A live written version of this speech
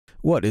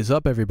What is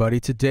up, everybody?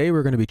 Today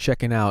we're going to be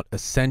checking out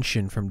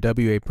Ascension from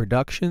WA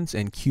Productions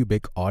and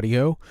Cubic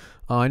Audio.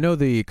 I know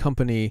the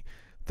company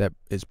that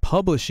is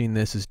publishing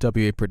this is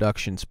WA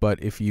Productions,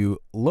 but if you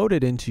load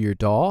it into your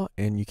DAW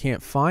and you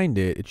can't find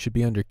it, it should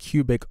be under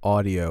Cubic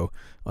Audio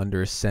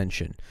under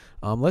Ascension.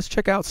 Let's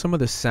check out some of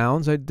the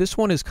sounds. This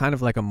one is kind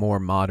of like a more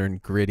modern,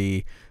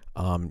 gritty,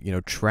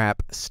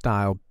 trap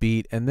style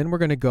beat, and then we're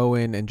going to go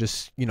in and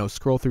just,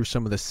 scroll through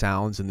some of the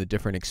sounds and the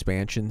different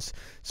expansions.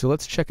 So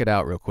let's check it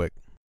out real quick.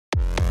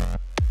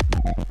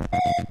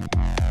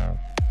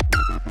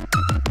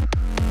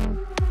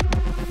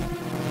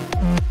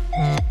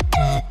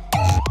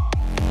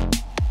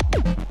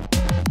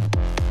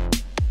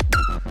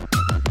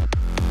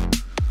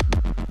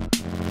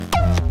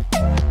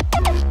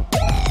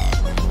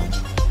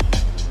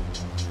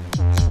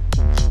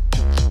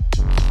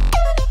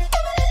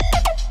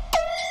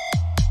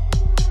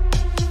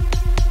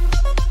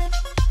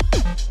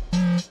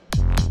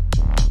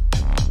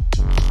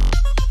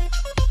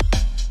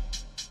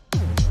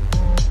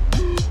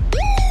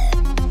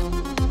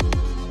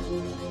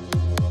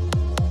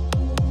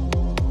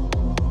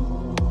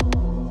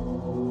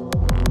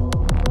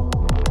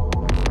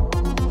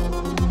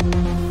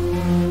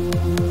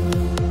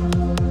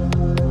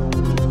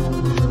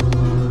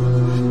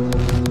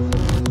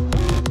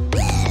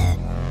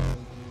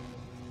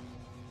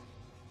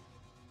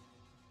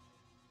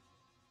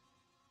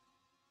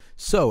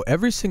 So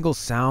every single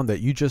sound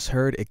that you just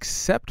heard,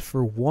 except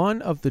for one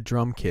of the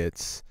drum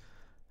kits,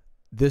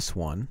 this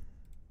one,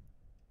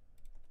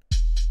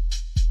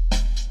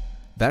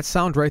 that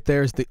sound right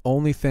there is the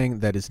only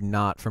thing that is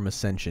not from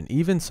Ascension.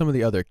 Even some of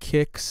the other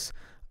kicks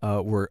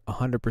were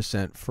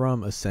 100%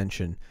 from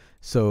Ascension.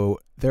 So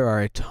there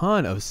are a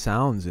ton of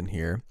sounds in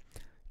here,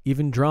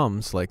 even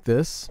drums like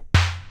this.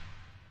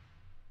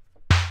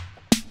 So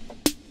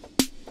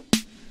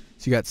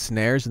you got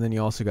snares and then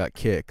you also got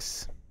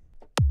kicks.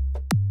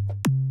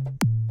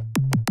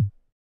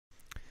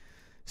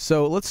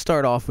 So let's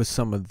start off with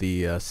some of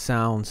the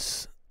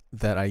sounds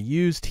that I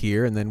used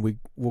here, and then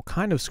we'll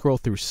kind of scroll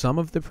through some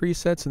of the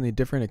presets and the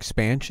different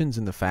expansions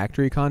in the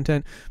factory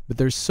content, but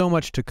there's so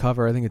much to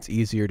cover. I think it's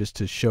easier just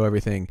to show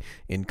everything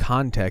in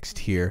context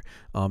here,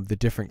 the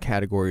different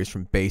categories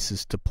from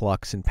basses to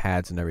plucks and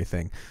pads and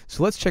everything.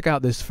 So let's check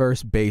out this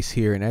first bass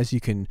here, and as you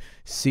can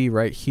see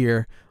right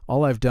here,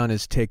 all I've done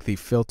is take the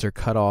filter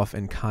cutoff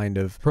and kind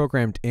of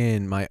programmed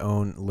in my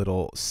own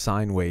little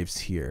sine waves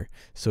here.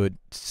 So it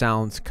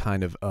sounds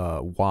kind of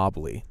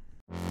wobbly.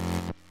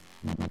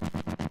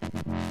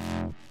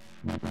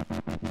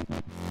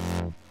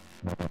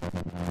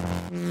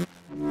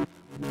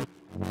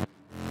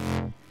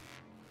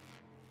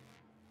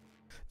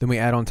 Then we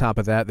add on top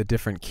of that the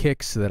different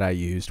kicks that I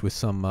used, with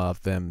some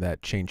of them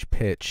that change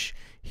pitch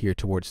here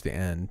towards the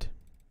end.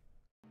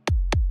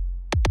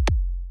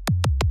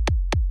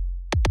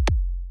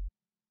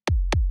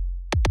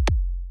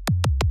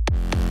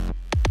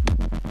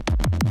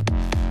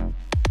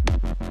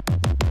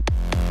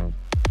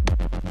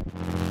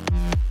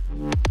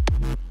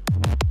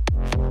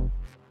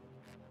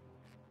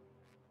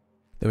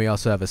 Then we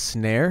also have a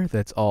snare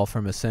that's all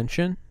from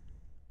Ascension.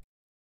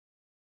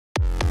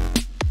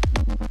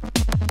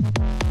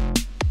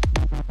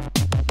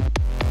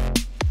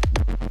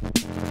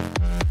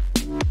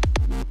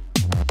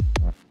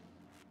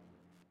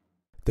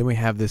 Then we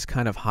have this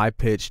kind of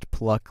high-pitched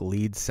pluck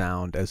lead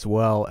sound as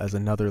well as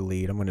another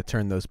lead. I'm going to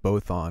turn those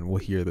both on. We'll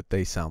hear what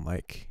they sound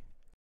like.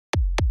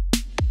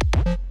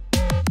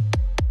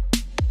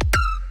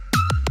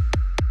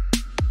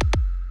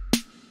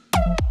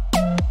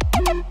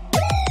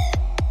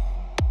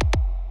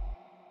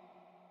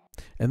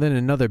 And then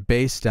another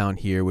bass down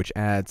here, which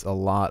adds a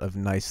lot of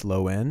nice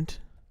low end.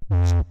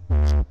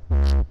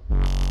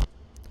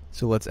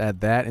 So let's add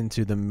that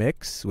into the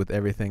mix with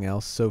everything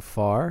else so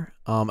far.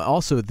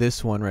 Also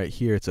this one right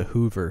here, it's a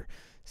Hoover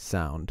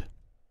sound,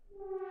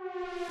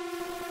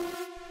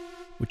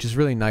 which is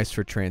really nice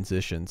for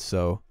transitions.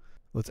 So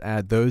let's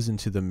add those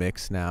into the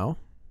mix now.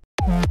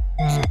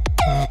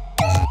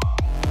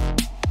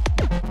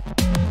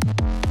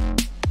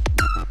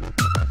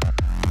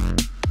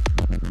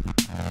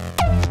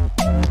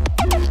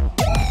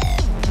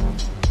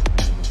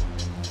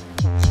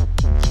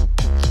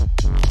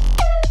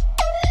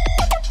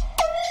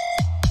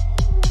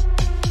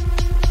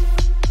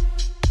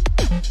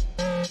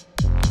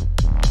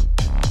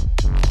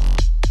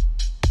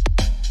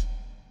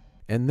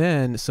 And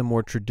then some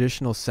more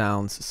traditional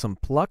sounds, some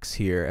plucks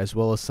here, as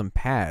well as some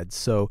pads.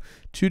 So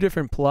two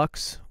different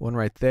plucks, one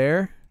right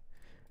there,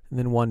 and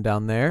then one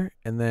down there,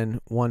 and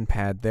then one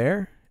pad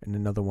there, and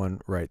another one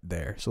right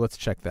there. So let's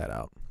check that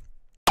out.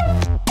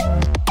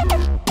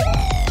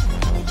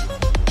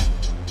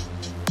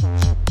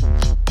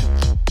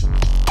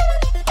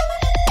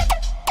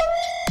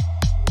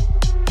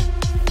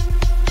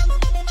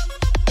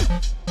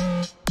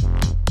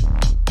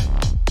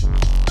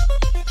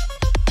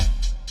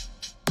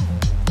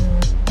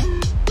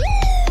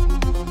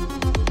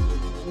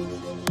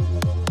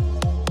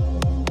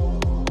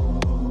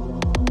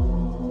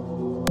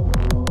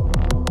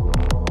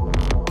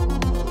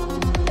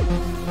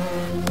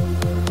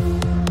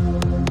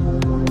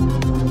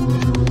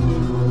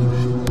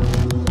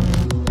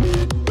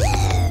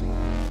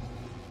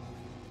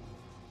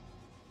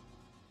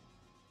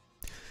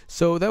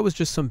 So that was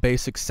just some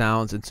basic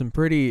sounds and some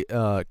pretty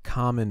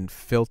common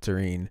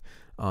filtering,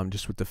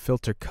 just with the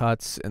filter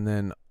cuts and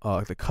then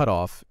the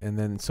cutoff and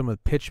then some of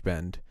the pitch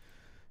bend.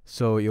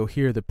 So you'll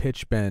hear the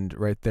pitch bend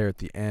right there at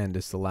the end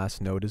as the last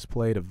note is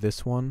played of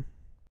this one.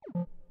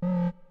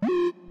 You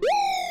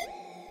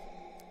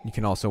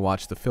can also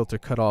watch the filter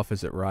cutoff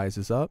as it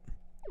rises up.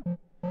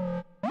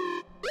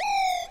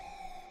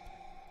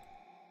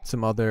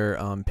 Some other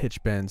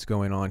pitch bends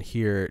going on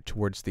here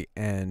towards the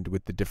end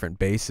with the different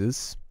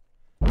basses.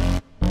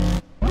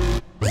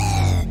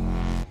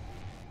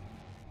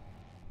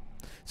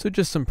 So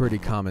just some pretty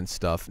common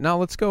stuff. Now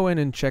let's go in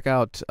and check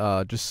out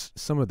just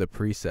some of the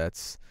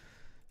presets.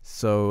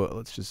 So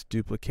let's just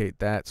duplicate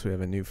that so we have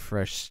a new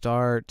fresh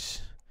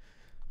start.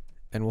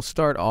 And we'll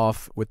start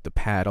off with the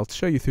pad. I'll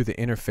show you through the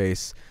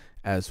interface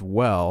as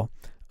well.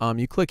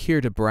 You click here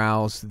to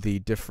browse the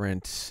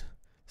different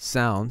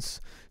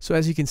sounds. So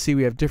as you can see,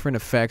 we have different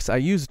effects. I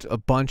used a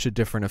bunch of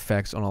different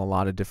effects on a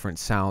lot of different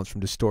sounds,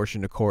 from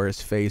distortion to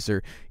chorus,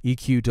 phaser,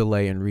 EQ,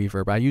 delay, and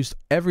reverb. I used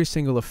every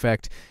single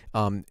effect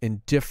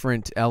in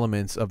different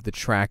elements of the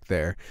track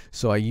there.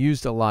 So I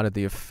used a lot of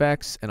the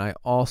effects, and I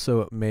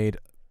also made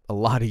a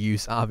lot of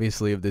use,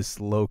 obviously, of this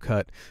low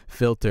cut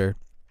filter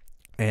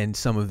and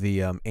some of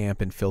the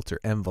amp and filter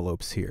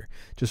envelopes here.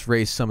 Just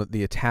raised some of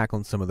the attack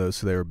on some of those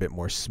so they were a bit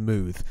more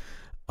smooth.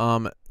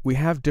 We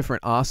have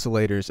different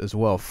oscillators as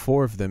well,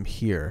 4 of them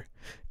here,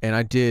 and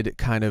I did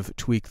kind of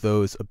tweak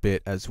those a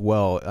bit as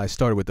well. I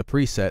started with the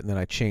preset and then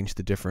I changed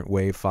the different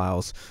wave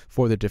files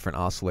for the different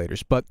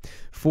oscillators. But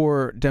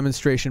for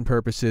demonstration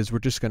purposes, we're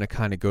just going to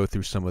kind of go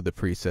through some of the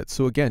presets.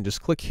 So again,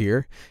 just click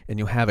here and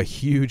you'll have a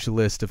huge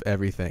list of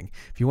everything.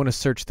 If you want to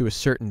search through a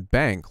certain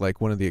bank,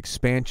 like one of the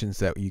expansions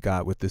that you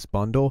got with this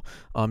bundle,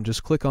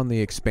 just click on the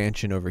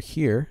expansion over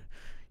here.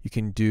 You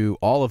can do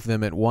all of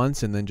them at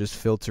once and then just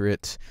filter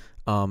it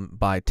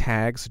by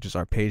tags, such as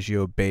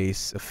arpeggio,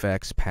 bass,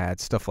 effects,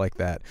 pads, stuff like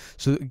that.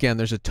 So again,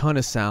 there's a ton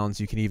of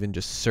sounds. You can even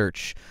just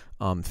search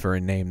for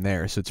a name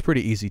there. So it's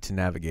pretty easy to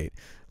navigate.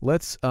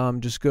 Let's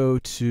just go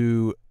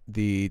to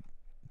the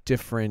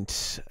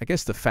different, I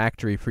guess the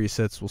factory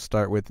presets we'll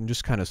start with, and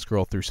just kind of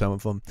scroll through some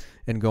of them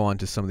and go on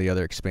to some of the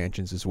other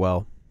expansions as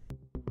well.